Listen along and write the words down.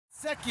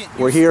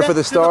We're here for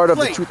the start of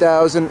the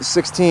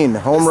 2016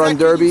 Home Run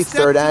Derby,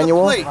 third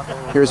annual.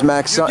 Here's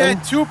Max Sutton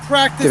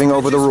giving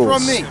over the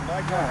rules.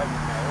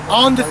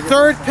 On the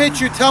third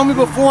pitch, you tell me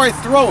before I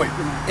throw it.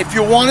 If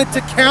you want it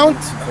to count,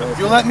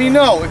 you let me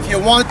know. If you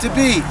want it to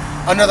be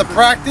another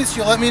practice,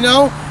 you let me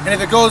know. And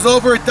if it goes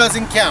over, it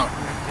doesn't count.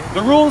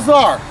 The rules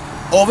are,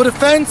 over the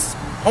fence,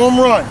 home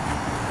run.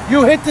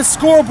 You hit the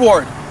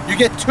scoreboard, you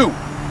get two.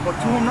 What,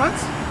 2 home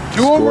runs?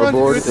 2 home runs,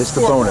 scoreboard is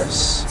the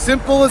bonus.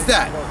 Simple as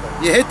that.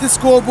 You hit the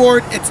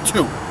scoreboard, it's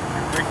 2.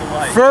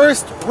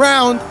 First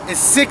round is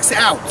 6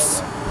 outs.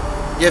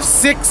 You have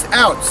 6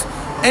 outs.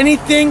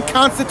 Anything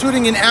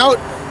constituting an out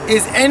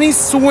is any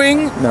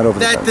swing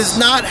that does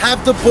not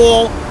have the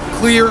ball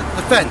clear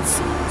the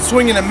fence.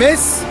 Swing and a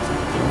miss,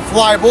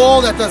 fly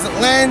ball that doesn't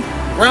land,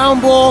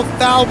 ground ball,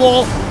 foul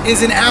ball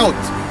is an out.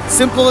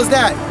 Simple as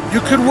that.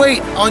 You could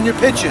wait on your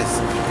pitches.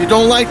 If you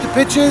don't like the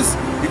pitches,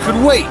 you could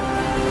wait.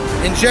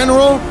 In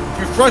general,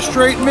 if you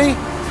frustrate me,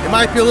 it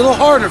might be a little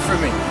harder for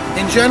me.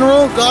 In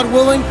general, God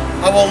willing,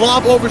 I will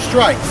lob over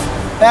strikes.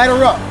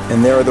 Batter up.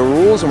 And there are the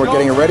rules, and we're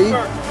getting ready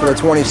for the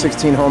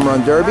 2016 Home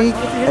Run Derby.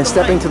 And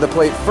stepping to the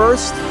plate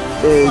first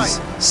is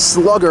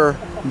slugger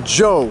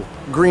Joe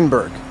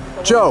Greenberg.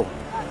 Joe,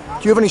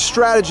 do you have any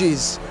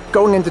strategies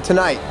going into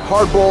tonight?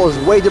 Hardball is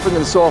way different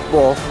than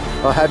softball.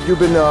 Have you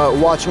been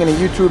watching any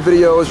YouTube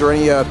videos or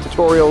any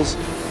tutorials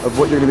of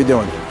what you're going to be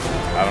doing?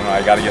 I don't know,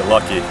 I got to get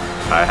lucky.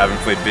 I haven't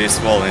played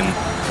baseball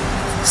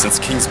since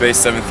Kings Bay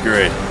 7th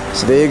grade.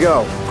 So there you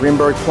go.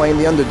 Greenberg playing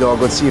the underdog.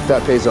 Let's see if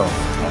that pays off.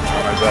 I'll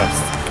try my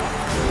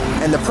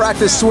best. And the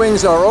practice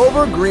swings are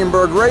over.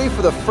 Greenberg ready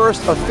for the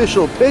first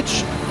official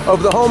pitch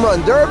of the Home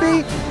Run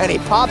Derby, and he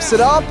pops it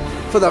up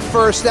for the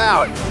first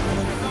out.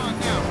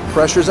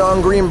 Pressure's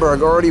on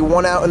Greenberg, already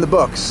 1 out in the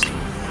books.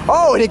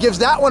 Oh, and he gives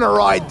that one a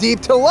ride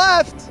deep to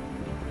left.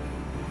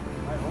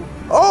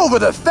 Over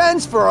the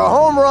fence for a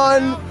home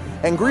run,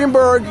 and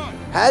Greenberg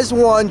has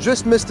won,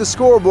 just missed the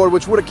scoreboard,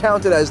 which would have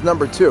counted as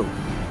number 2.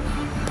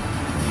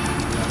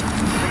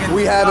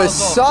 We have a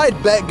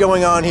side bet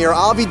going on here.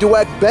 Avi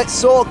Dweck bet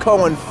Saul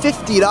Cohen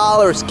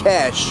 $50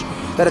 cash,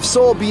 that if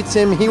Saul beats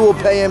him, he will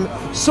pay him.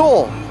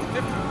 Saul,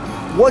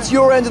 what's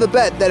your end of the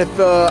bet that if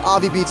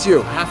Avi beats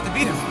you? I have to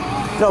beat him.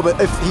 No,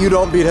 but if you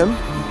don't beat him?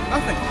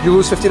 Nothing. You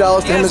lose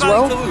 $50 to him as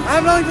well? I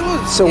have nothing to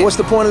lose. So what's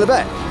the point of the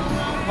bet?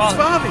 Well,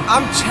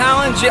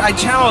 I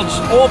challenge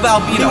all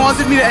Balbinos. He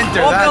wanted me to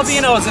enter. All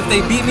Balbinos, if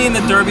they beat me in the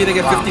Derby, they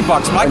get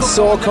 $50. And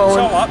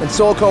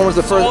Saul Cohen was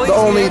the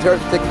only to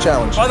take the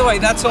challenge. By the way,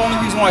 that's the only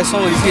reason why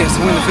Saul is here, is to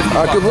win the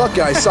 $50. Good luck,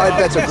 guys. Side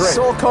bets are great.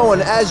 Saul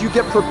Cohen, as you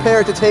get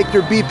prepared to take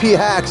your BP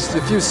hacks,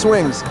 a few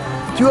swings,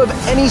 do you have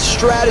any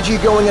strategy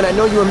going in? I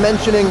know you were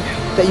mentioning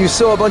that you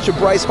saw a bunch of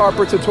Bryce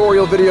Harper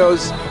tutorial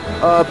videos.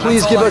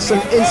 Please give us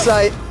some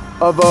insight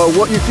of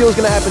what you feel is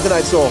going to happen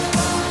tonight, Saul.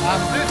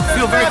 I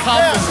feel very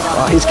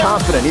confident. He's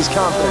confident. He's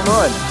confident.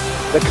 Run.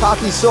 The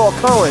cocky Saul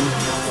Cohen,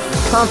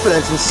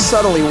 confidence is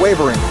suddenly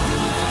wavering.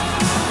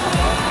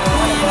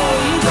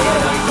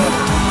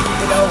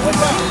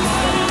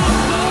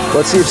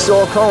 Let's see if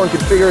Saul Cohen can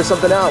figure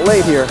something out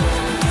late here.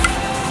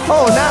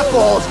 Oh, and that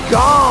ball's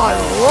gone.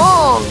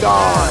 Long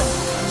gone.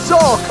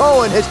 Saul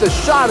Cohen hits the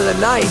shot of the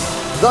night.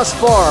 Thus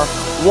far,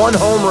 1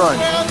 home run.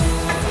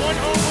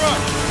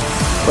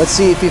 Let's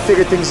see if he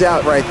figured things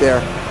out right there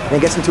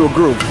and gets into a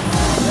groove.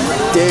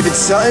 David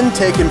Sutton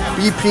taking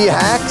BP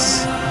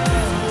hacks.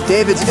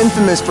 David's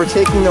infamous for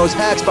taking those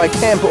hacks by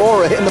Camp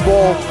Aura, hitting the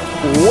ball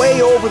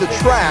way over the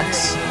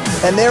tracks.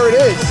 And there it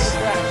is,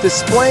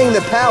 displaying the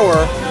power.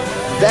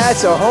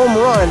 That's a home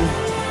run.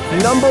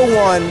 Number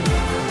 1,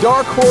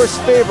 dark horse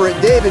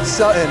favorite, David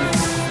Sutton.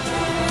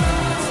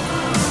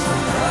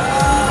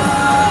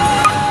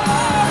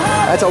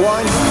 That's a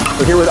line.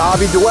 We're here with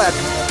Avi Dweck.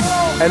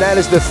 And that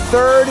is the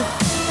 3rd.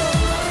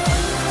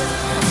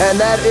 And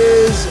that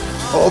is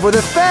over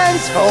the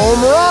fence,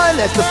 home run.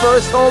 That's the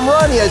first home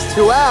run. He has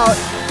 2 out.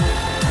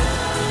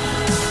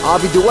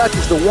 Avi Dweck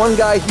is the one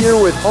guy here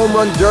with Home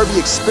Run Derby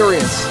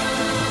experience.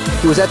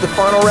 He was at the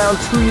final round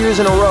 2 years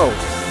in a row.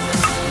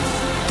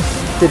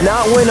 Did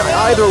not win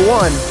either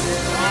one.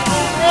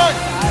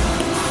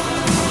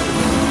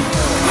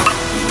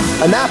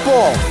 And that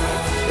ball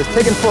is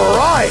taken for a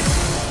ride.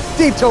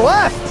 Deep to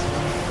left.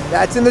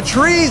 That's in the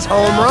trees,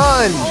 home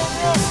run.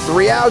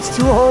 3 outs,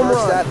 2 home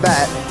runs. That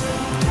bat.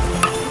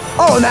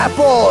 Oh, and that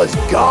ball is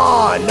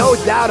gone. No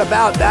doubt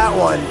about that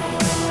one.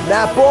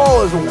 That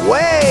ball is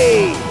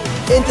way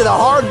into the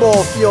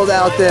hardball field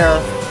out there.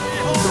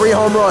 3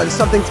 home runs.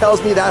 Something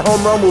tells me that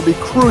home run will be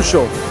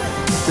crucial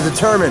to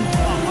determine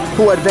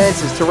who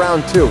advances to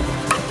round 2.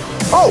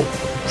 Oh,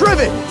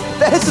 driven.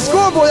 That hits the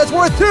scoreboard. That's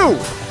worth 2.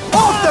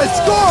 Off the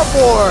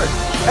scoreboard.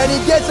 And he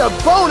gets a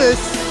bonus.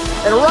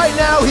 And right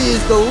now he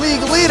is the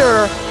league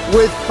leader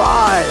with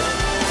 5.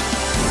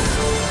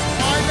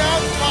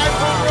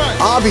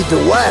 Avi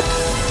Dweck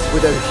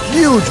with a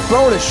huge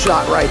bonus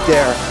shot right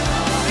there.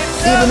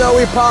 Even though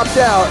he popped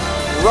out,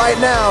 right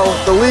now,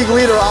 the league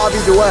leader, Avi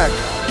Dweck,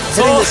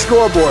 hitting the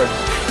scoreboard.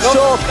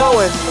 Saul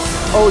Cohen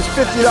owes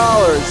 $50.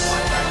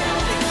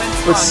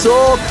 But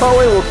Saul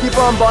Cohen will keep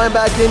on buying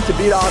back in to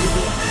beat Avi.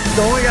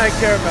 The only guy I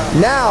care about.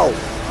 Now,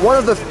 one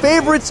of the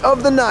favorites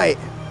of the night,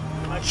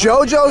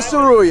 JoJo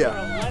Tsuruya.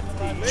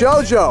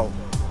 JoJo,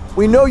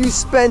 we know you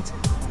spent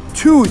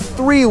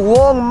 2-3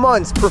 long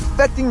months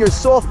perfecting your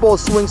softball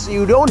swing so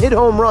you don't hit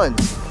home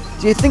runs.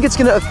 Do you think it's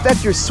going to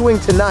affect your swing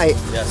tonight?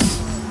 Yes.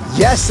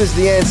 Yes is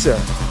the answer.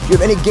 Do you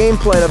have any game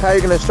plan of how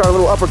you're going to start a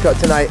little uppercut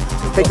tonight?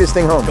 Take this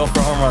thing home. Go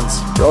for home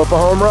runs. Go for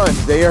home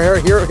runs. They are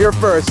here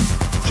first.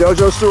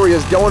 JoJo Tsuruya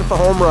is going for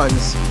home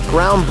runs.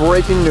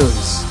 Groundbreaking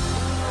news.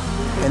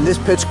 And this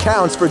pitch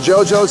counts for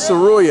JoJo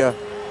Tsuruya.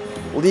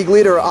 League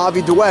leader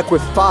Avi Dweck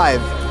with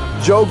 5.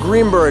 Joe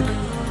Greenberg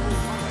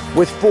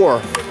with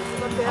 4.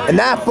 And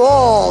that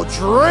ball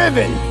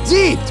driven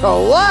deep to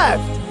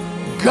left.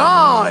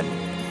 Gone.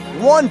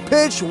 1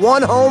 pitch,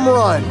 1 home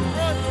run.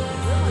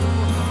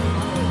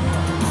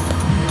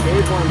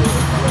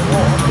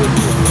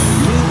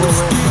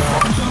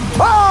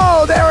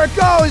 Oh, there it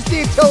goes,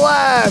 deep to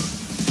left.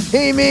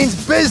 He means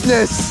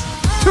business.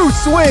 2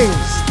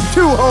 swings,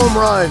 2 home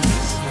runs.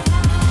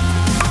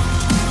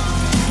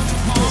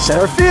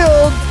 Center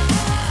field.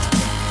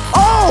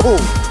 Oh,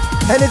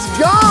 and it's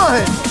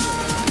gone.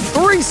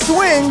 3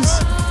 swings,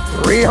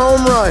 3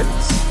 home runs.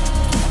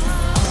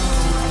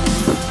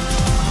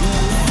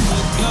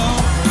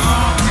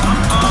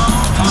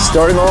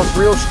 Starting off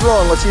real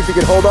strong. Let's see if he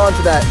can hold on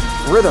to that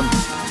rhythm.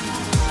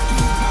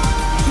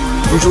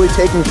 Usually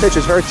taking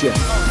pitches hurts you.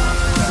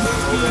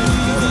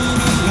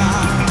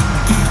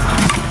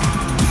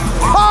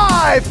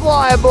 High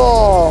fly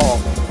ball.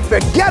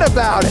 Forget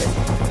about it.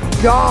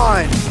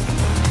 Gone.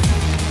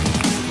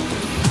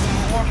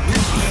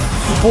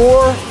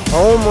 4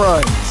 home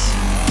runs.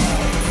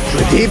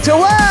 Deep to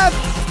left.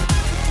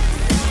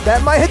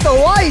 That might hit the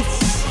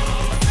lights.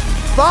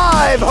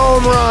 5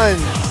 home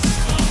runs.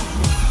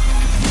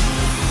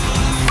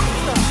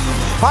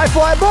 High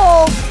fly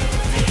ball.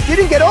 He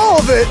didn't get all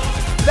of it.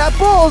 That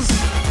ball's...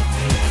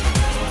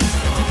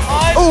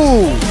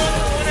 Ooh.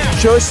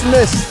 Just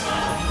missed.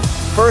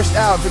 First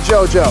out for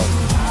JoJo.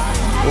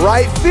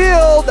 Right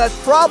field. That's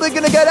probably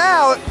going to get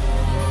out.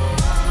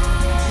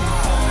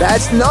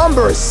 That's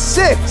number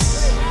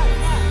 6.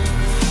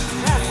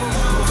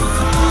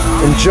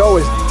 And Joe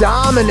is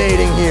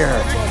dominating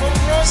here.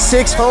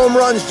 6 home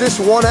runs, just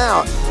 1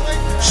 out.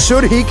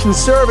 Should he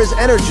conserve his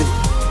energy?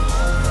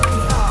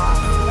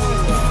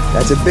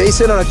 That's a base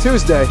hit on a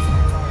Tuesday. 6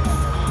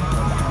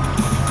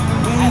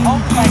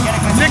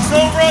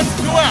 home runs,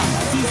 2 out.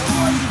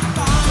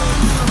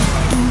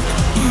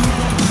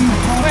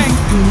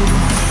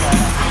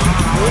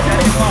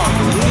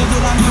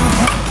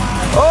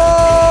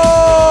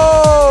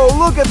 Oh,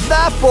 look at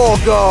that ball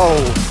go.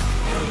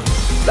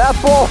 That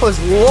ball is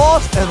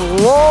lost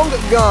and long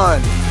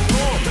gone.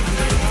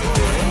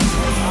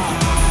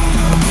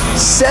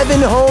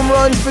 7 home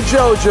runs for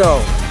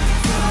JoJo.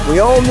 We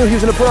all knew he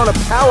was going to put on a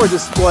power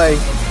display,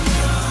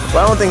 but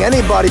I don't think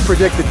anybody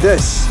predicted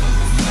this.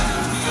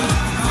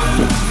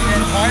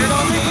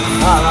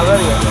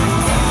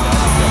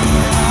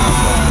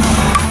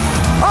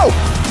 Oh,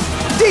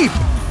 deep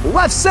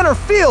left center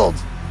field.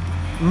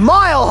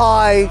 Mile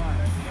high,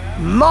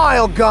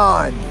 mile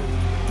gone.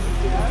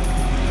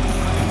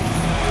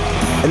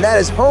 And that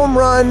is home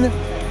run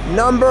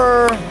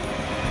number...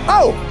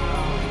 Oh,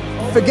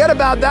 forget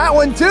about that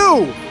one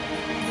too.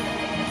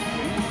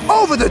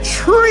 Over the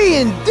tree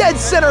in dead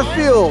center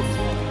field.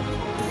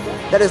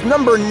 That is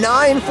number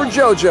 9 for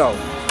JoJo.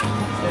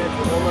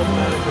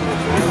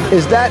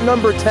 Is that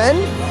number 10?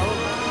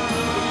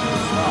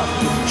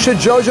 Should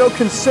JoJo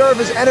conserve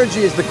his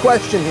energy is the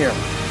question here.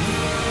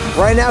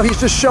 Right now he's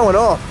just showing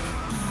off.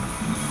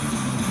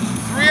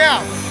 3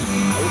 out.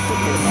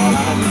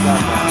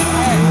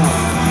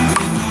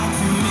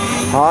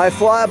 High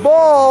fly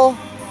ball.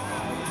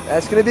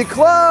 That's going to be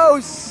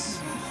close.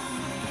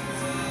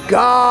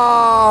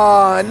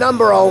 Gone.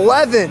 Number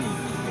 11.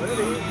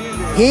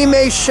 He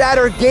may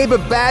shatter Gabe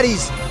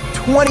Abadi's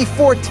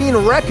 2014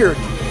 record.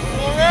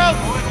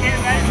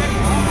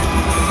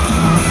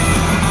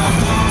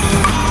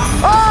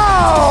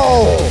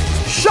 Oh!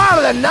 Shot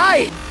of the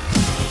night!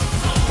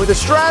 With the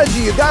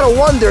strategy, you gotta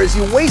wonder, is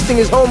he wasting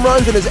his home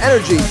runs and his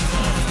energy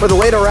for the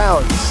later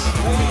rounds?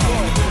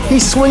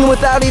 He's swinging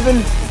without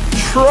even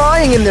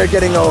trying and they're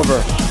getting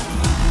over.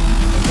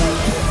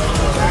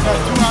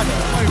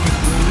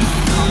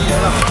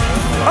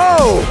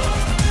 Oh!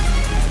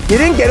 He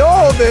didn't get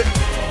all of it,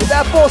 but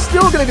that ball's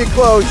still gonna be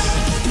close.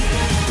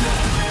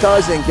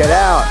 Doesn't get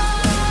out.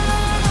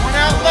 1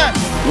 out left.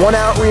 1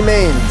 out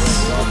remains.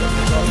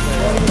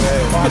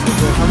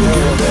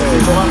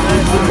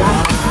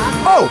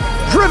 Oh!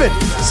 Driven!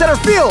 Center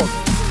field!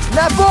 And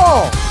that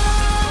ball!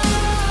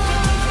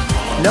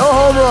 No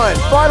home run.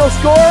 Final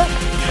score,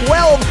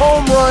 12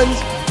 home runs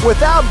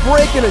without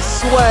breaking a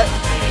sweat.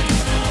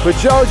 But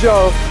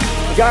JoJo,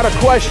 I got a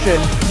question.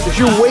 Did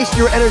you waste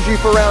your energy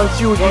for round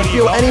 2? Do you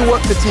feel any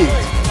work fatigued?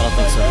 I don't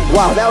think so.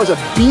 Wow, that was a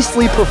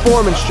beastly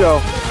performance, Joe.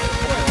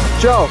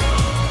 Joe,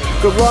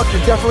 good luck.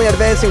 You're definitely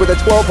advancing with the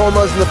 12 home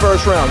runs in the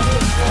first round.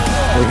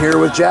 We're here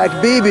with Jack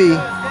Beebe.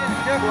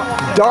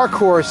 dark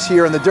horse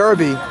here in the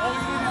Derby.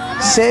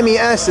 Sammy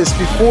Estes,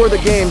 before the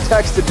game,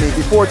 texted me,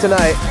 before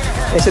tonight,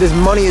 and said his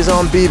money is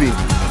on BB.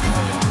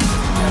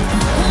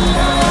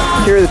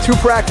 Here are the 2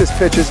 practice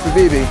pitches for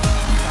BB.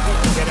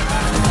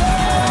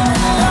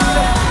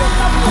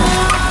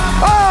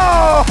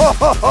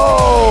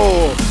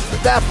 Oh!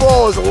 That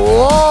ball is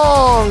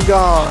long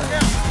gone.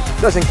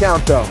 Doesn't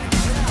count though.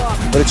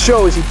 But it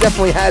shows he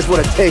definitely has what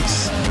it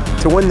takes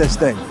to win this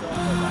thing.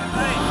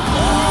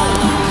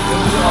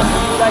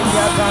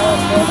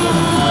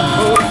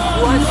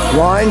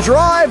 Line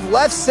drive,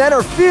 left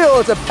center field.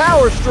 It's a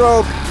power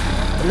stroke.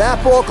 And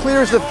that ball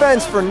clears the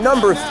fence for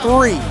number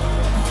 3.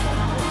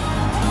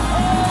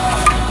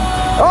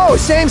 Oh,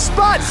 same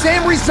spot,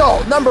 same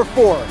result. Number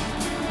 4. 5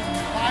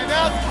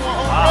 outs, 4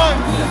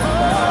 home runs.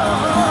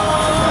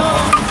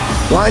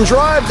 Line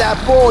drive,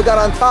 that ball got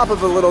on top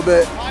of it a little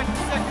bit.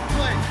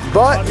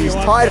 But he's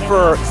tied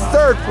for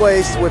 3rd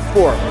place with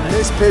 4. And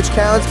this pitch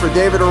counts for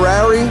David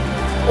Hr.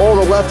 All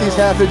the lefties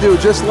have to do,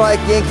 just like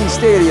Yankee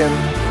Stadium,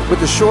 with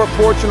the short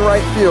porch in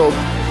right field,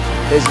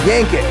 is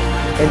yank it.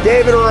 And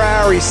David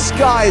Hr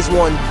skies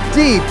one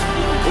deep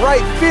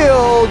right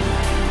field.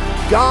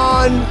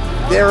 Gone.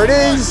 There it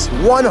is.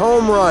 1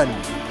 home run.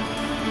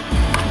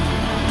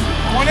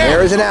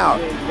 There is an out.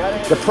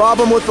 The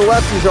problem with the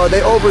lefties are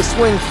they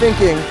overswing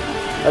thinking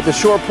that the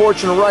short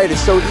porch and right is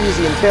so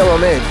easy and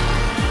tailor-made.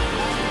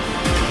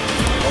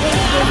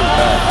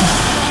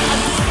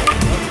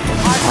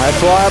 High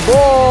fly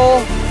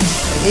ball.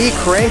 And he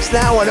cranks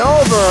that one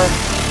over.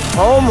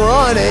 Home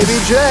run,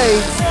 ABJ.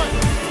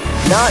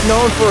 Not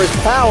known for his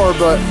power,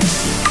 but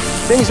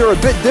things are a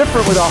bit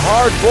different with a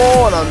hard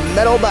ball and a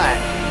metal bat.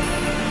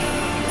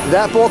 Did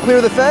that ball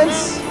clear the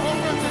fence?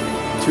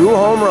 2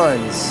 home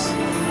runs.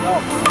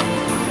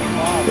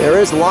 There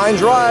is line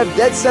drive,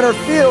 dead center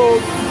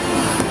field.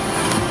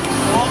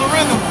 All the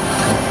rhythm.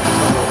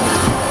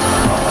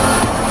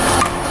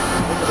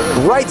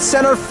 Right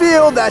center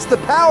field, that's the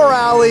power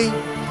alley.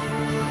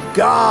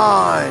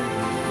 Gone.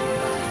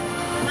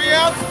 3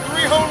 outs,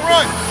 3 home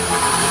runs.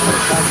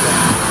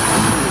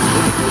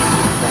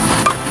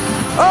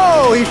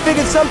 Oh, he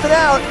figured something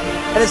out,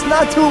 and it's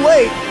not too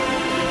late.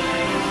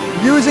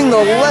 Using the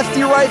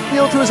lefty right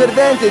field to his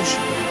advantage,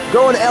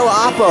 going El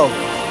Apo.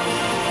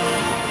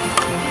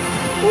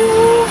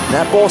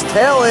 That ball's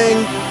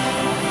tailing.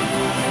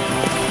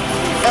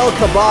 El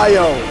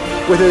Caballo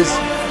with his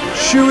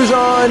shoes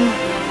on,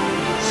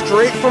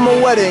 straight from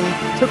a wedding,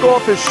 took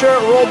off his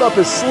shirt, rolled up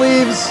his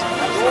sleeves,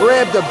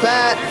 grabbed a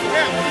bat,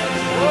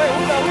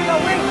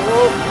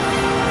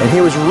 and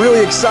he was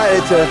really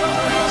excited to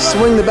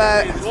swing the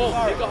bat.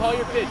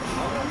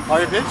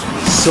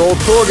 Sol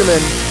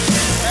Torgeman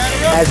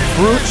has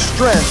brute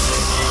strength,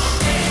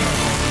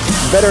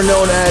 better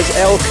known as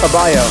El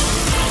Caballo.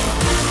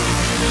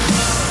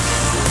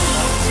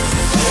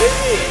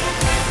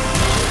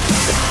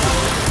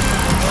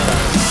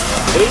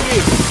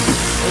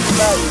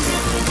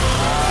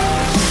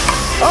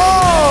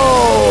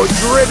 Oh,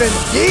 driven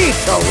deep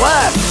to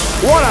left.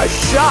 What a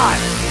shot.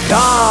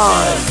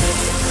 Gone.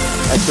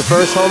 That's the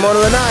first home run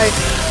of the night.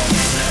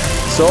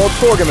 Sol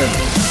Torgeman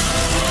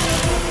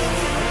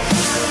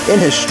in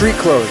his street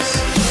clothes.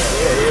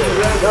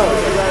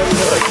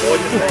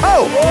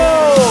 Oh,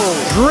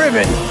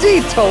 driven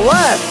deep to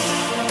left.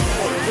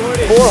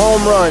 4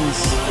 home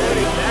runs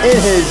in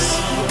his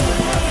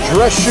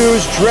dress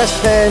shoes, dress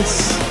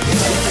pants.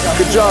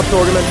 Good job,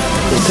 Torgeman.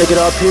 We'll take it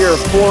up here.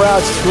 4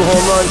 outs, 2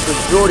 home runs for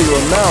Jordy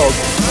Ramel.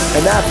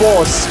 And that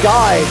ball is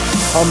skied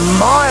 1.5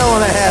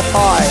 miles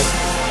high.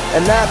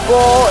 And that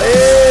ball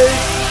is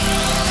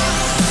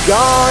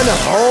gone.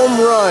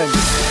 Home run.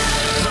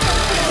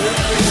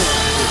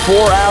 4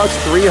 outs,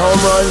 3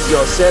 home runs.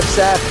 Yosef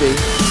Safdie.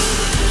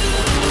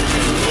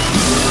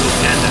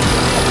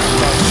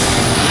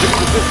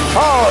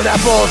 Oh, that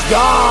ball's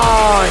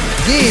gone.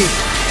 Deep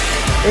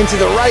into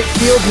the right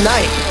field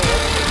night.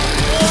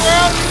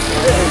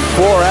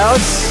 4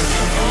 outs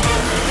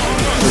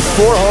with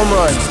 4 home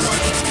runs.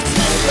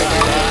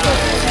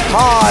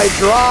 High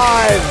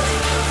drive.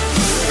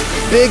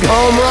 Big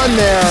home run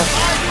there.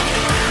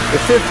 The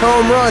 5th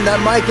home run, that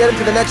might get him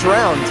to the next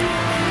round.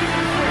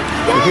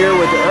 We're here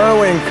with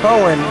Erwin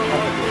Cohen.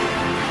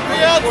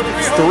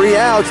 3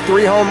 outs,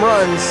 3 home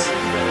runs.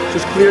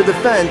 Just cleared the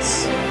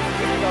fence.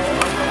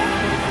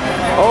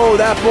 Oh,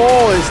 that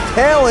ball is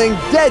tailing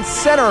dead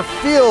center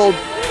field.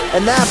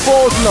 And that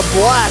ball's in the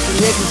black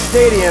in Yankee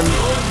Stadium.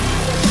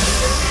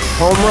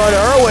 Home run,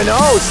 Erwin.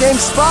 Oh,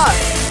 same spot.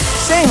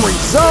 Same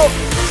result.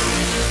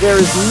 There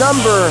is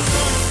number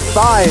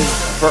 5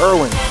 for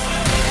Erwin.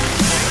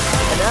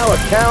 And now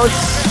it counts.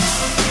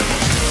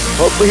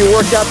 Hopefully he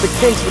worked out the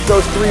kinks with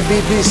those 3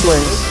 BP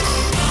swings.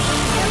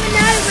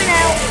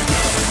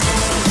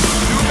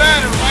 New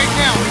batter right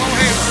now, Mo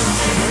Haber.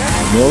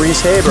 Maurice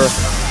Haber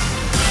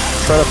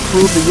trying to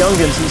prove the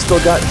youngins he's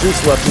still got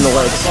juice left in the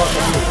legs.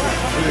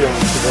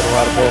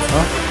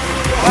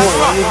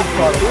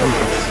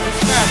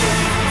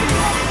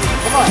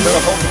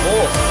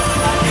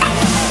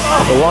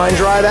 The line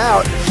drive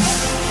out.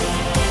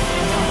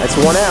 That's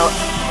 1 out.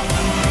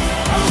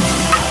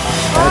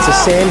 That's the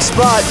same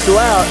spot, 2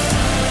 out.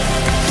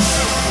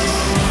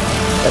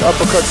 That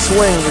uppercut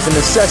swing is a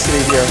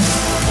necessity here.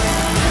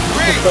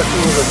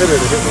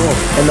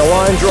 And the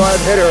line drive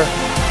hitter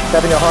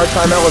having a hard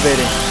time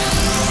elevating.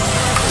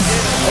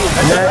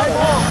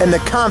 And the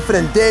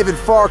confident David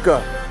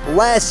Farka,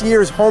 last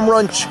year's home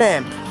run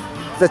champ.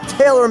 The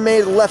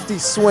tailor-made lefty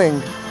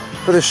swing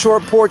for the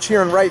short porch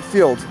here in right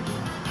field.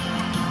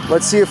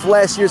 Let's see if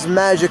last year's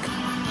magic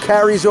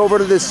carries over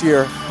to this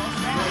year.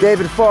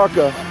 David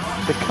Farka,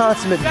 the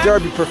consummate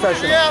Derby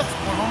professional.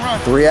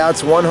 3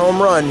 outs, 1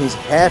 home run. He's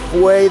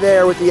halfway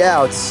there with the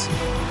outs.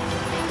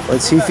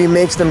 Let's see if he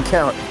makes them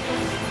count.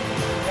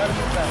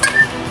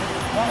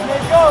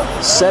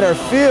 Center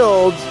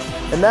field,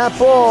 and that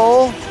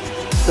ball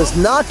does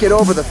not get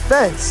over the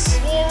fence.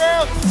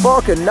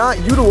 Farka not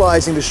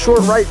utilizing the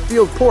short right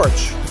field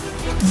porch.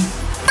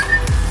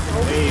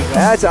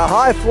 That's a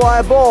high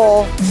fly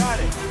ball.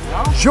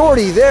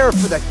 Jordy there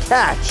for the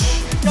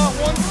catch.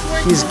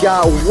 He's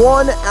got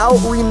 1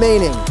 out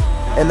remaining,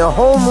 and the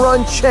home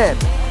run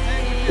champ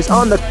is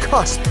on the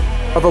cusp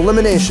of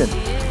elimination. 5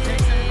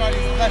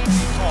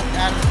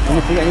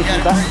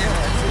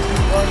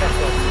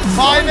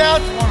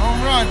 outs, 1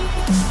 home run.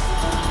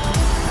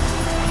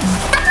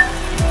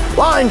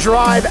 Line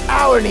drive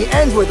out, and he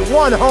ends with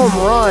 1 home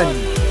run.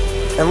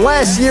 And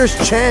last year's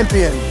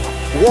champion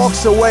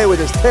walks away with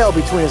his tail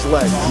between his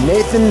legs.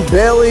 Nathan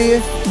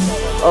Bailey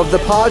of the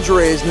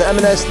Padres in the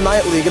M&S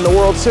Night League in the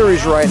World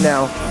Series right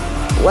now.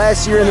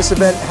 Last year in this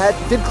event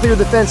did clear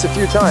the fence a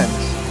few times.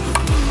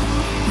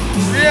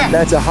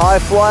 That's a high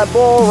fly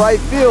ball right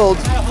field.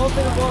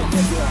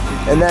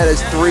 And that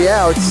is 3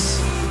 outs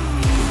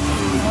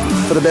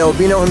for the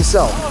Balbino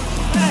himself.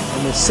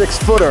 And the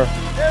 6-footer,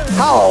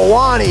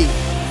 Halawani,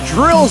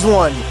 drills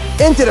one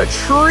into the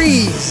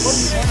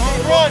trees.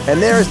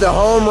 And there's the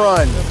home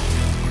run.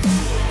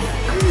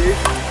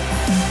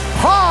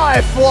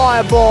 High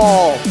fly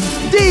ball,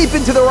 deep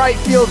into the right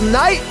field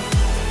night.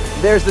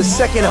 There's the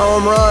 2nd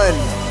home run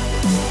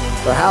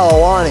for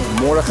Halawani.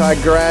 Mordechai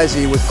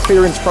Grazi with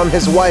clearance from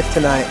his wife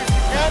tonight.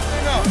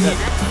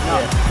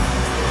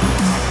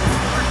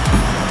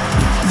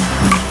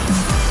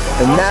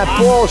 And that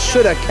ball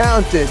should have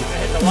counted.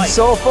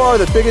 So far,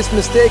 the biggest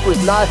mistake was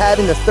not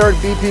having the 3rd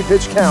BP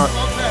pitch count.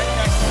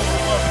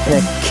 And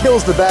it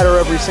kills the batter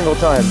every single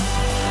time.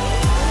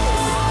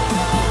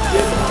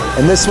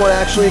 And this one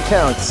actually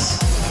counts.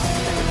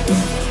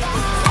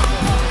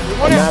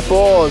 And that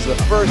ball is the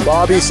first.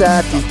 Bobby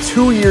Safdie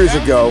 2 years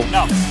ago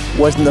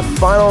was in the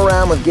final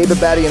round with Gabe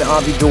Abadi and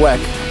Avi Dweck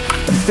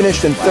and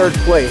finished in 3rd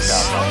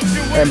place.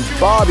 And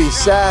Bobby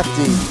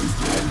Safdie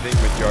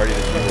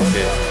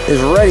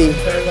is ready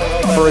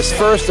for his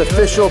first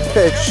official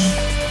pitch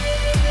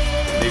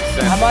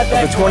of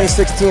the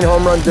 2016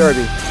 Home Run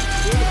Derby.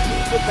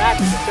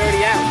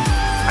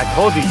 I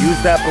told you,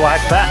 use that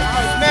black bat.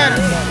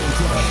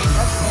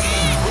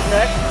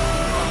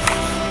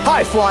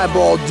 High fly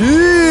ball,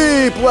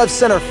 deep left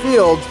center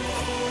field.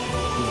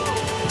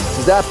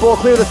 Does that ball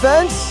clear the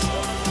fence?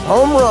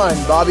 Home run,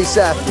 Bobby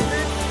Safdie.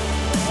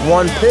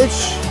 1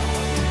 pitch,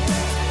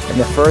 and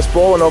the first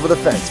ball went over the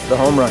fence for the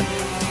home run.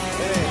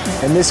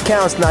 And this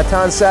counts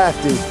Natan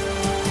Safdie.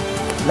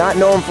 Not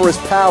known for his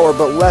power,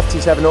 but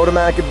lefties have an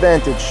automatic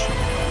advantage.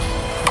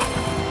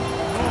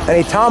 And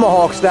he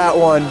tomahawks that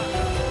one.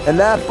 And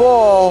that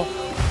ball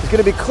is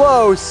going to be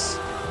close,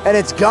 and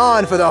it's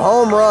gone for the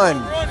home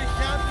run.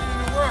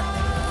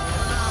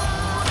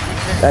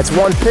 That's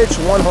 1 pitch,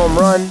 1 home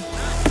run.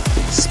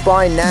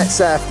 Spine Nat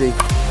Safdie.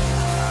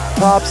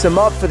 Pops him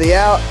up for the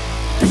out.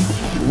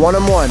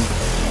 1-1.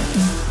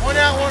 1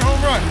 out, 1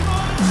 home run.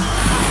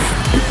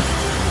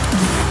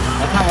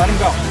 Let him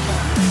go.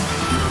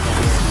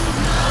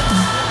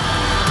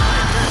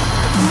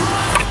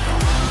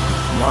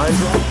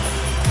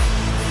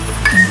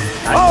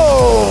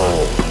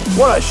 Oh,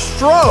 what a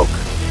stroke!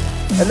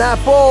 And that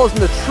ball's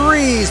in the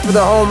trees for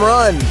the home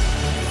run.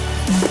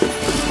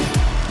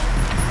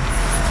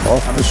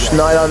 Off the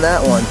schneid on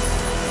that one.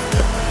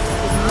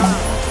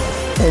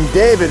 And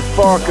David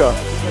Farka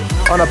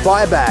on a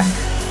buyback.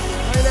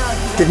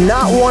 Did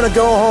not want to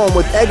go home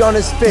with egg on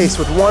his face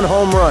with 1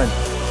 home run.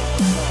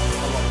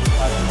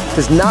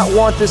 Does not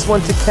want this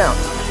one to count.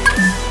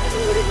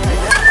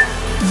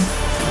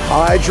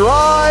 High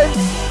drive.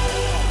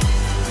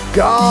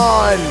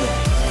 Gone.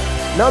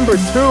 Number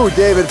 2,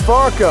 David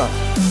Farka.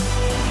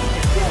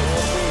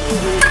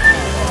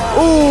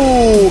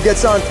 Ooh,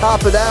 gets on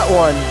top of that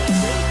one.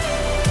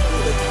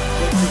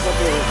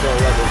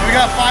 We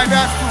got 5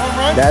 outs, 2 home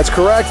runs? That's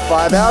correct.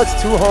 5 outs,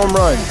 2 home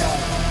runs.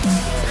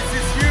 This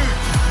is huge.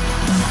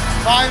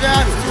 5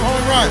 outs, 2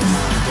 home runs.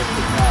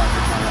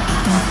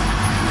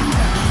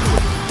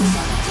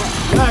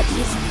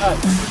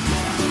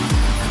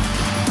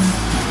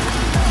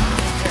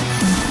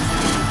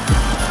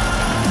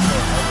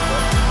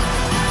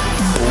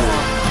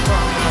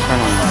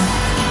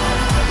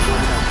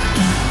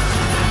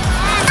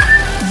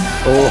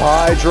 Oh,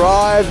 high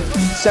drive,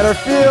 center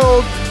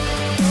field,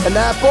 and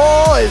that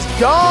ball is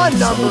gone.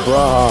 Number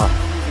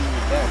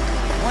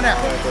 1 1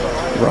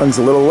 out. Runs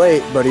a little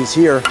late, but he's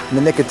here in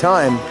the nick of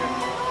time.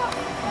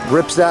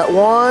 Rips that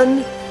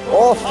one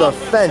off the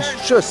fence,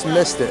 just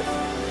missed it.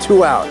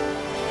 2 out.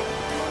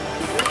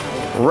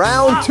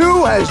 Round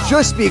 2 has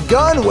just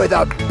begun with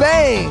a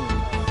bang.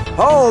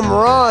 Home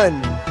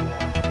run.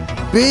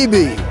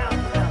 BB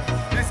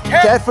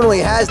definitely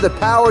has the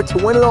power to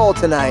win it all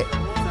tonight.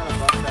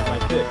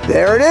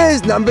 There it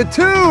is, number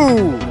 2.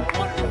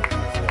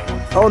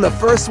 Oh, and the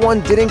first one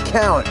didn't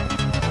count.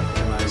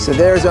 So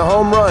there's a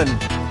home run.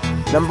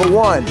 Number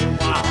 1.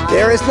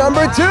 There is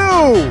number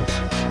 2.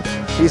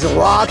 He's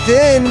locked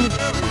in.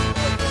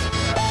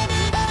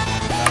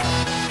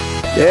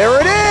 There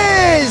it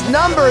is,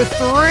 number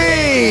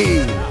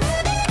 3.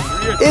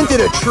 Into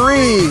the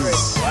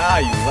trees. Wow,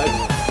 you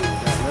legend.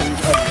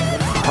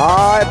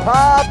 High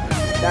pop.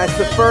 That's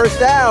the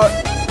first out.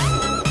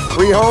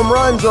 3 home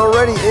runs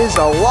already is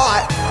a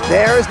lot.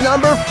 There's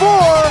number 4.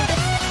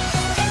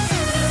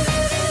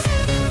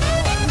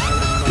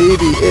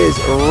 BB is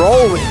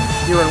rolling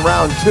here in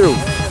round 2.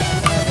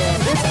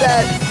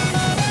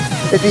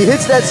 If he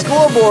hits that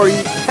scoreboard,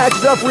 he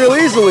catches up real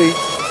easily.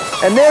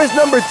 And there's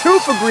number 2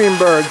 for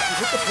Greenberg. 6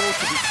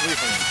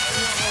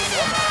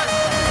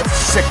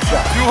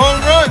 shot. 2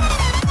 home runs.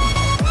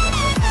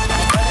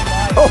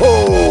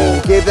 Oh,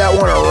 gave that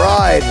one a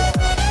ride.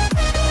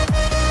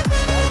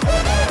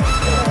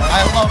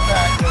 I love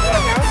that.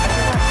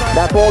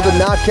 That ball did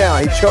not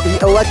count. He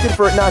elected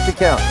for it not to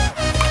count.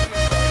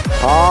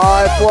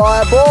 High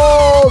fly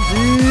ball,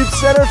 deep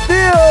center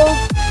field.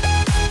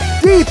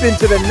 Deep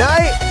into the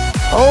night,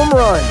 home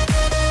run.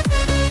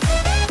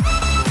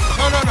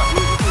 No.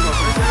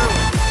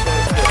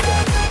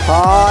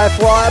 High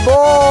fly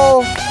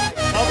ball.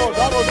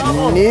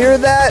 Near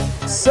that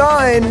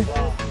sign.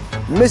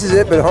 Misses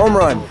it, but home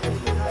run.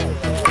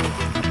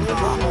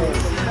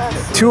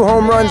 2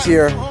 home runs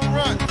here.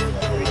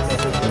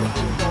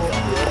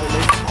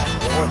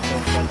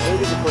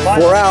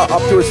 4 out,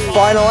 up to his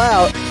final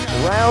out.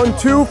 Round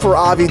 2 for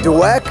Avi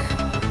Dweck.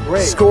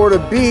 Score to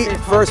beat.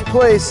 First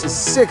place is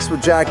 6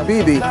 with Jack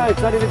Beebe.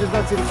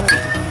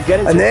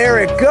 And there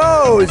it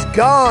goes.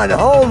 Gone.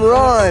 Home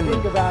run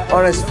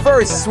on his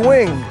first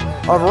swing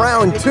of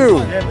round 2. 3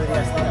 minutes.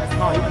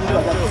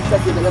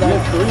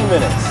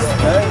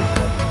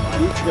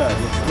 Each guy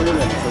gets 3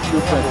 minutes. That's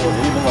 2 pitches,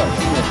 even less.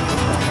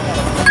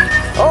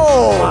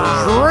 Oh,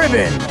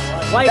 driven.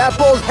 That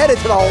ball's headed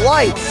to the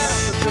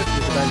lights.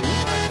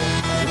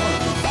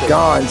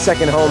 Gone.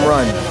 Second home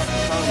run.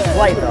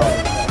 Light though.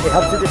 It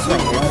helps with the swing.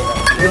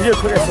 Gives you a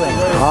quicker swing.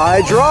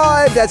 High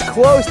drive. That's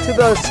close to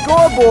the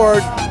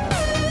scoreboard.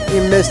 He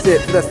missed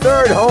it. The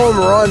 3rd home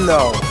run,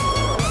 though.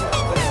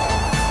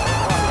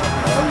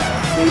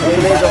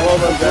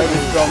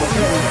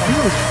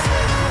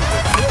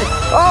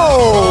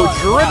 Oh,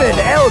 driven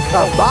El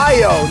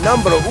Caballo,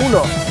 number 1.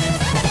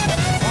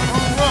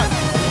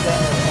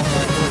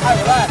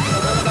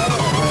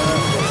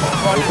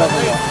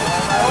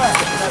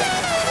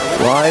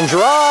 Line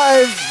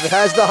drive. It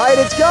has the height.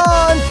 It's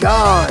gone.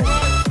 Gone.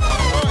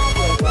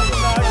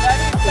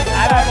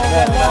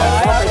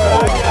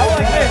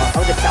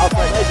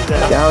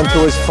 Down to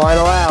his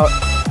final out.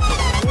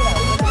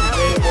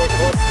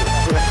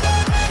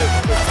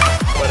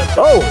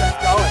 Oh,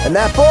 and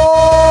that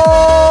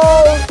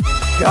ball,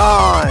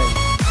 gone.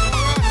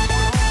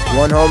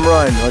 1 home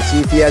run. Let's see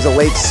if he has a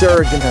late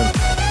surge in him.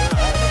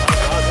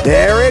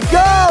 There it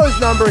goes,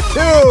 number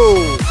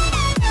 2.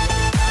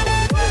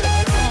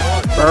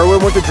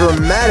 Irwin with a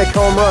dramatic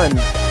home run.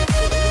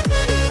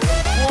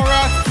 4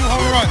 outs, 2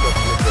 home runs.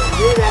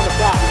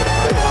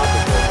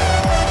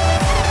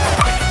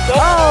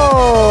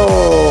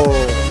 Oh!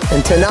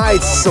 And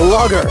tonight's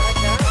slugger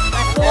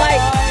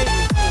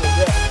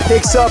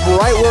picks up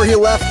right where he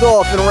left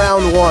off in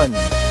round 1.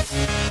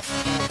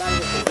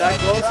 That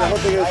close? I don't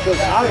think it was because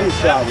Avi's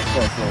shot was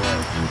close.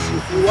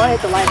 You want to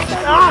hit the line.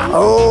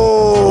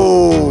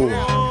 Oh!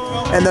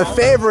 And the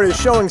favorite is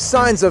showing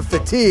signs of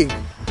fatigue.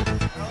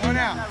 1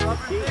 out.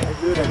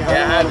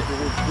 Yeah, I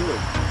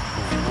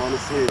want to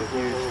see a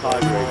huge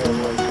tiebreaker.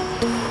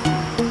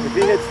 If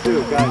he hits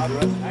 2, guys.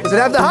 Does it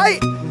have the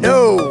height?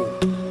 No.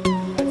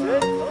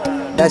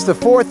 That's the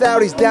 4th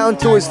out. He's down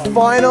to his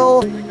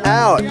final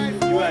out.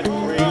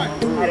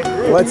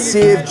 Let's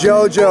see if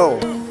JoJo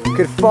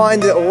could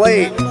find it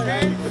late.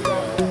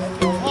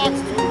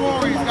 Clock's 2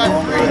 more. He's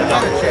got 3 to get a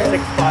chance.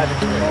 6, 5,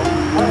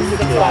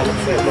 and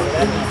 6.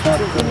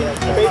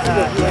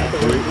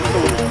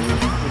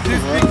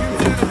 This big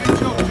considered a big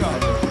choke job.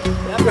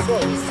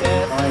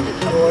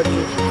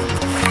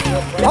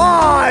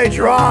 High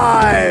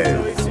drive.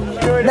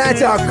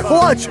 That's a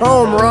clutch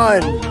home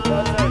run.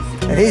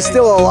 And he's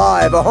still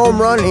alive. A home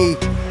run, he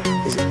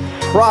is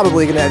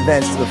probably going to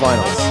advance to the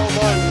finals.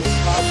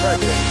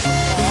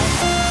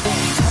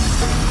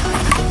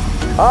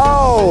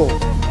 Oh,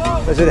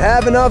 does it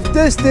have enough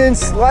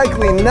distance?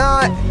 Likely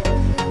not.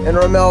 And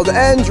Romelda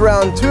ends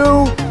round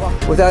 2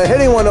 without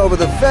hitting one over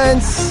the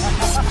fence.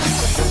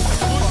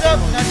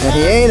 And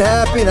he ain't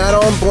happy, and I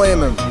don't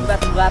blame him.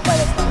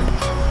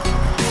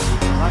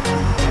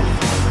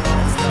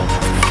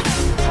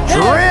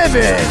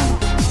 Driven.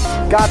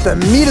 Got the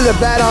meat of the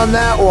bat on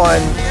that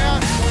one.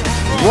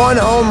 1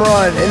 home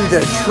run into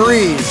the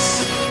trees.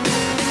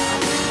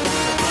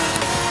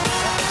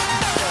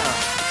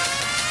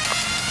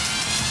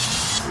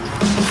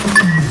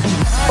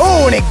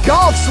 Oh, and he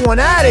golfs one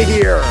out of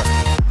here.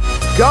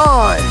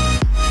 Gone.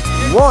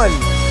 1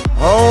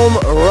 home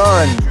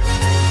run.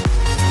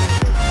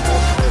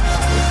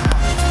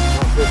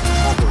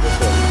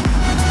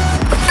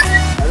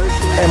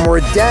 And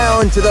we're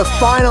down to the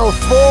final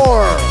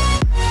 4.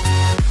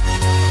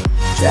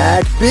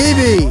 Jack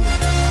Beebe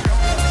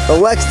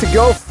elects to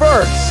go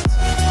first.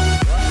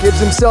 Gives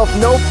himself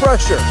no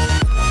pressure.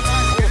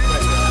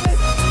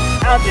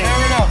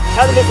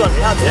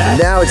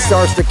 Now it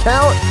starts to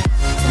count.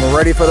 And we're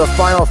ready for the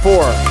final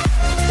 4.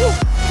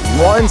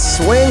 1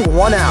 swing,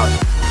 1 out.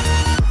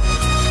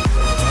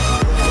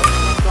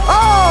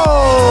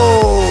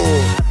 Oh!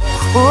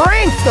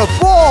 Crank the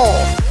ball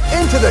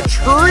into the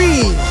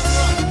trees.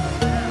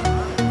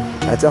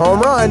 That's a home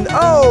run.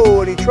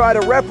 Oh, and he tried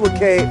to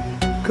replicate.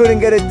 Couldn't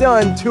get it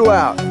done. 2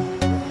 out. 2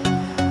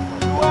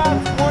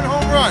 outs, 1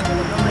 home run.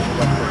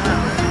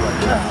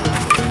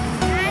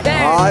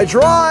 High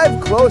drive,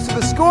 close to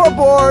the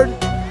scoreboard.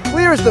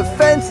 Clears the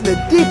fence in the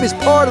deepest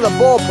part of the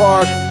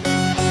ballpark.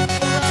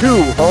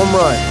 2 home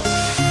runs.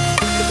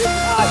 3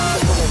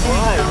 outs, 2 home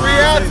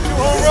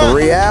runs.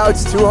 3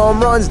 outs, 2 home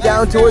runs,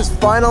 down to his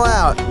final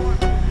out.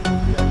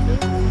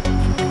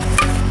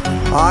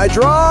 High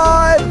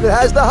drive, it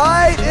has the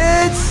height,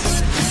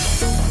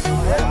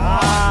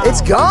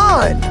 it's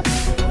gone.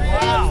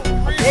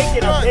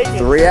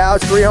 3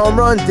 outs, 3 home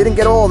runs, didn't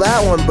get all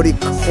that one, but he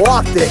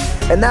clocked it.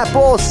 And that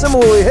ball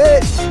similarly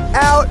hit,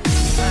 out,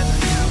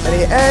 and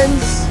he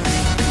ends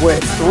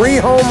with 3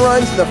 home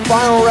runs in the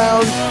final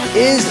round.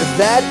 Is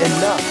that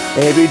enough?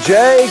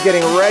 ABJ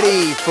getting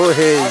ready for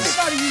his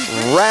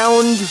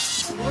round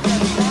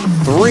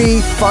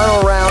 3,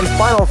 final round,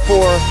 final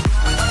 4.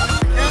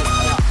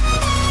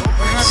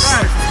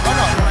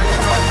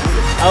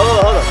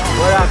 Hold on.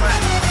 What happened?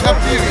 It's up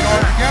to you. You don't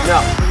want to count?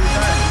 No.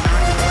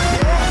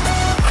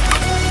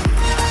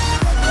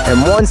 And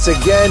once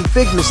again,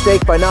 big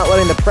mistake by not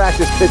letting the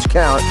practice pitch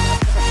count.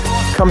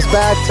 Comes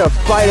back to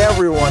bite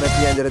everyone at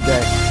the end of the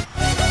day.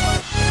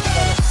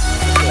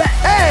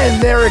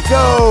 And there it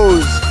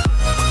goes.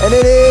 And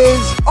it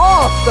is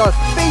off the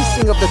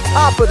facing of the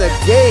top of the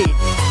gate.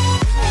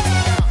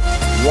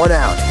 1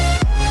 out.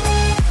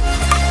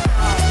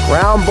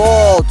 Ground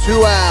ball,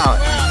 2 out.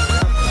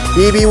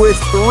 BB with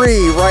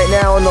 3 right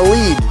now in the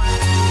lead.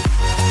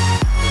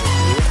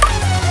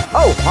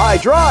 Oh, high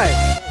drive.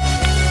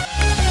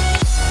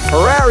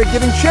 Ferrari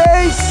giving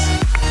chase.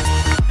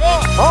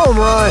 Home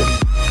run.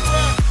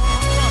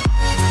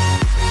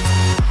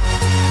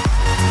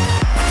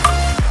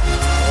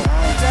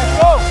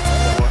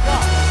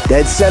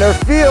 Dead center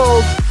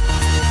field.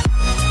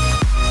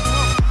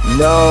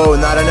 No,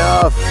 not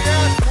enough.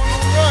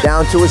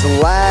 Down to his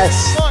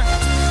last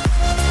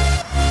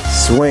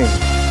swing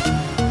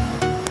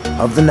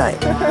of the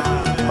night.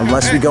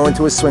 Unless we go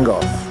into a swing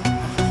off.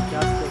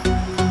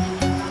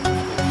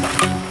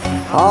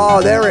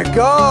 Oh, there it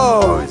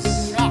goes.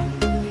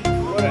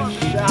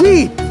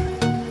 Deep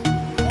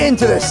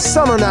into the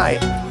summer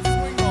night.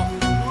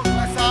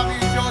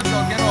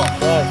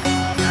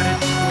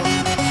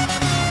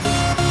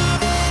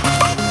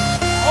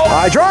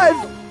 High drive,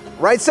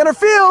 right center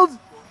field,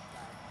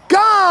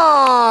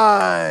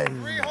 gone!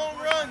 3 home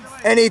runs.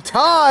 And he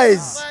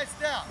ties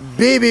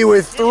BB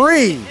with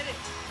 3.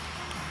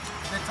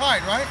 They're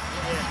tied, right?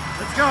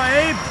 Let's go,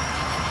 Abe.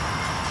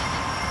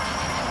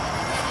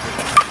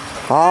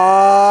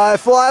 High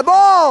fly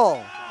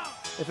ball.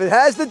 If it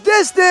has the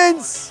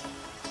distance,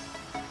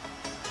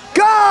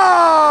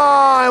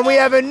 gone! We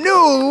have a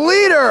new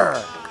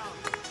leader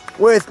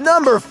with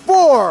number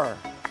 4.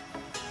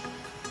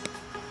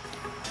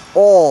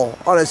 All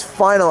on his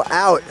final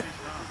out.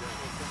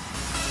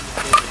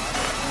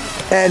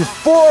 And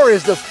 4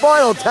 is the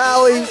final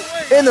tally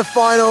in the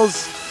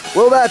finals.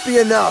 Will that be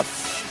enough?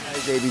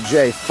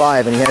 ABJ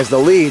 5, and he has the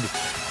lead.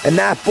 And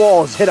that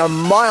ball's hit 1.5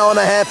 miles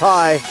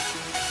high.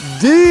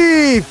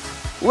 Deep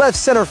left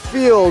center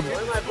field.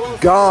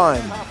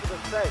 Gone.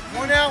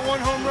 1 out, 1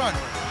 home run.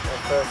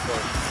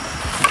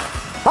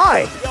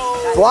 High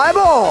fly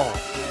ball.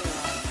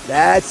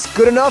 That's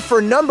good enough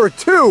for number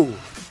 2. 1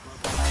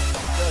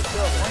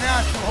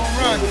 out, 2 home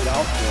runs.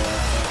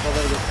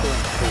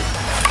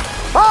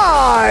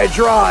 High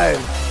drive.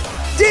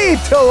 Deep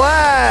to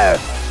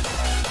left.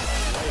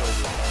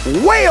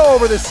 Way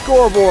over the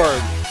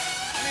scoreboard.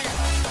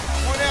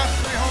 1 out,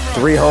 3 home runs.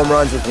 3 home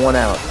runs with 1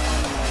 out.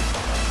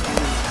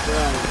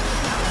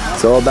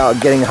 It's all about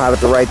getting hot at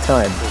the right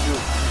time.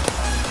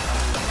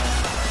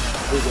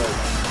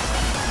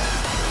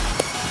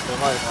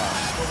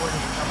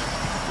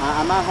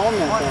 I'm at home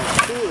now.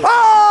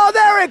 Oh,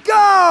 there it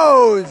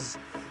goes!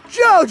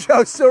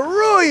 Jojo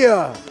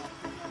Saruya!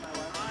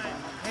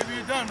 Maybe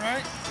you're done,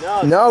 right?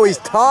 No, he's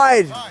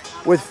tied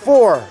with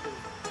 4.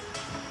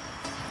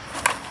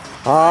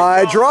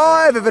 High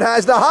drive. If it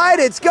has the height,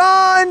 it's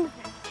gone.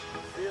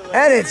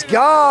 And it's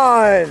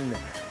gone.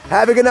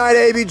 Have a good night,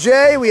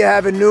 ABJ. We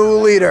have a new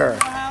leader.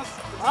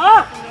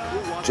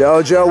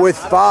 JoJo with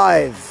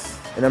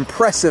 5. An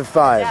impressive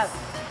 5.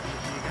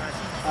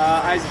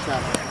 Isaac's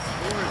out.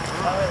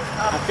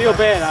 I feel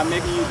bad. I'm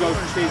making you go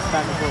chase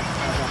back and forth.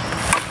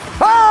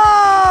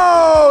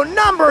 Oh,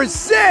 number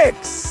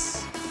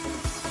 6.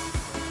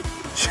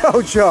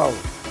 JoJo.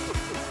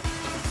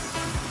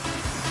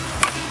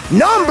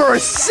 Number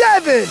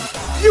 7.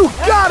 You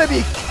gotta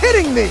be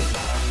kidding me.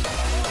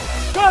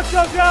 Go,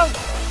 JoJo.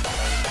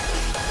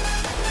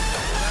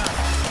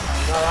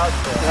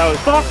 No,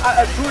 fuck.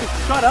 Trudy,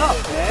 shut up,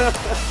 man.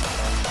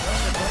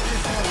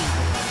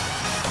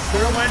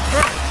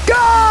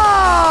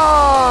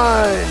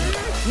 Gone!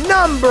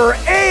 Number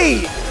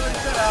 8!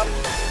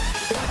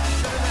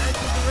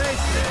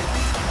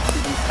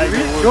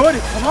 Jordy,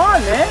 come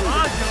on, man!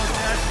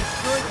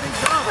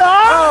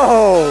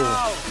 Oh!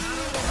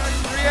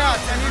 3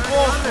 outs, I need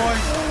balls,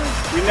 boys.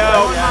 We know.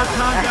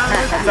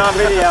 It's on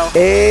video.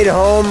 8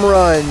 home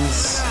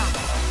runs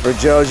for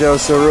JoJo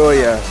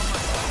Saruya.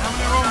 How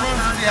many home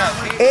runs does he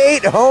have?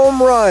 8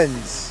 home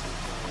runs.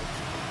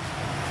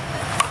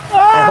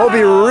 And he'll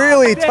be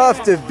really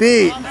tough to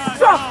beat.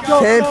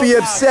 Can't be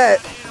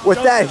upset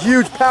with that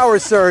huge power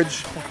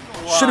surge.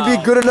 Should be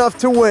good enough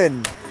to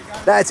win.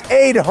 That's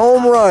 8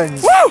 home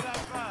runs. Woo!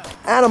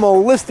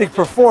 Animalistic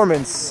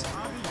performance.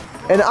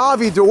 And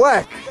Avi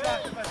Dweck,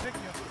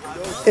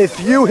 if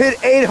you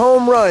hit 8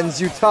 home runs,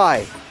 you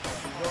tie.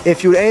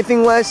 If you hit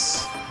anything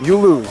less, you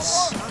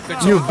lose.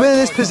 You've been in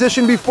this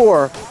position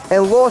before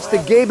and lost to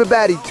Gabe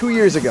Abadi 2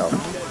 years ago.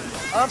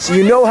 So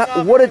you know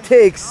what it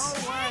takes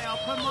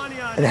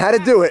and how to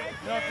do it.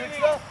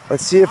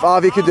 Let's see if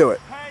Avi could do it.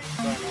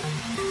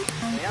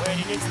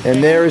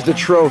 And there is the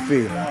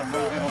trophy,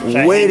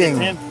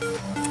 waiting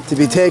to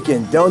be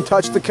taken. Don't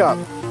touch the cup.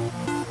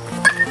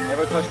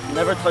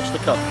 Never touch the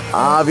cup.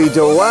 Avi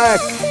Dweck,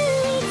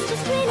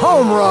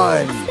 home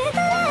run.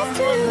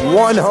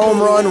 1 home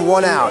run,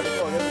 1 out.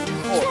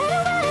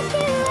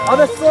 Oh,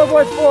 the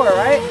scoreboard's 4,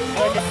 right?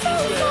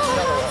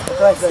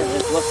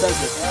 Left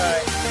center.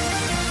 Alright.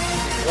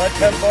 Let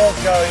them balls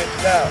go,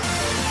 it's out.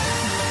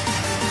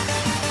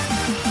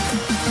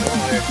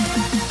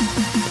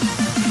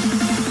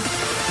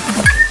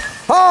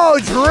 Oh,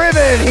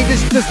 driven! He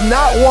just does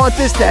not want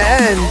this to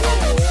end.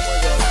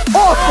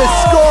 Off the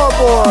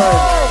scoreboard!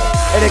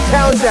 And it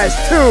counts as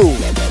 2.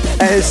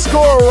 And his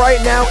score right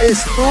now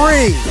is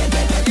 3.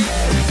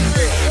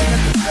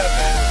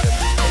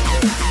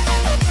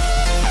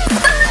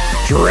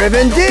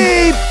 Driven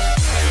deep!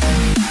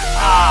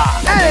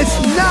 And it's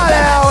not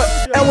out!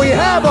 And we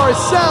have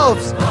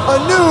ourselves a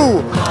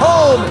new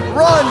home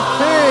run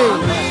king!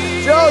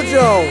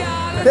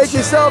 JoJo, take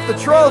yourself the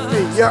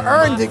trophy. You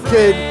earned it,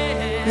 kid.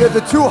 You had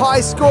the 2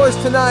 high scores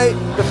tonight,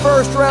 the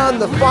first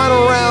round, the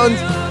final round.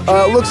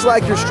 Looks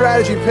like your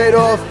strategy paid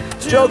off.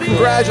 Joe,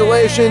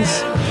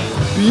 congratulations.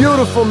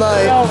 Beautiful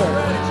night.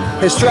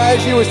 His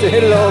strategy was to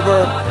hit it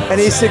over, and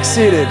he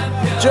succeeded.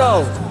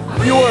 Joe,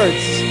 few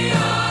words.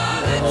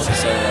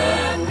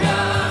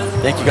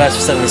 Thank you guys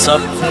for setting this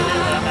up.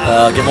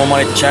 Give more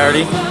money to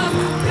charity,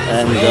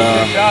 and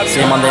see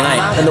you Monday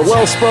night. And the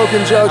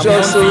well-spoken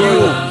JoJo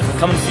Saruya.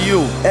 Coming for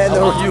you. And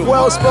the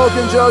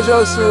well-spoken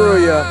JoJo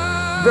Saruya.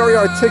 Very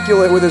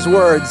articulate with his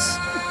words.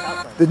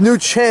 The new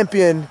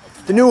champion,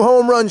 the new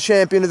home run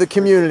champion of the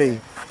community.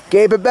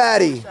 Gabe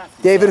Abadi,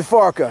 David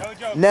Farka,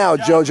 now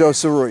JoJo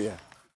Saruya.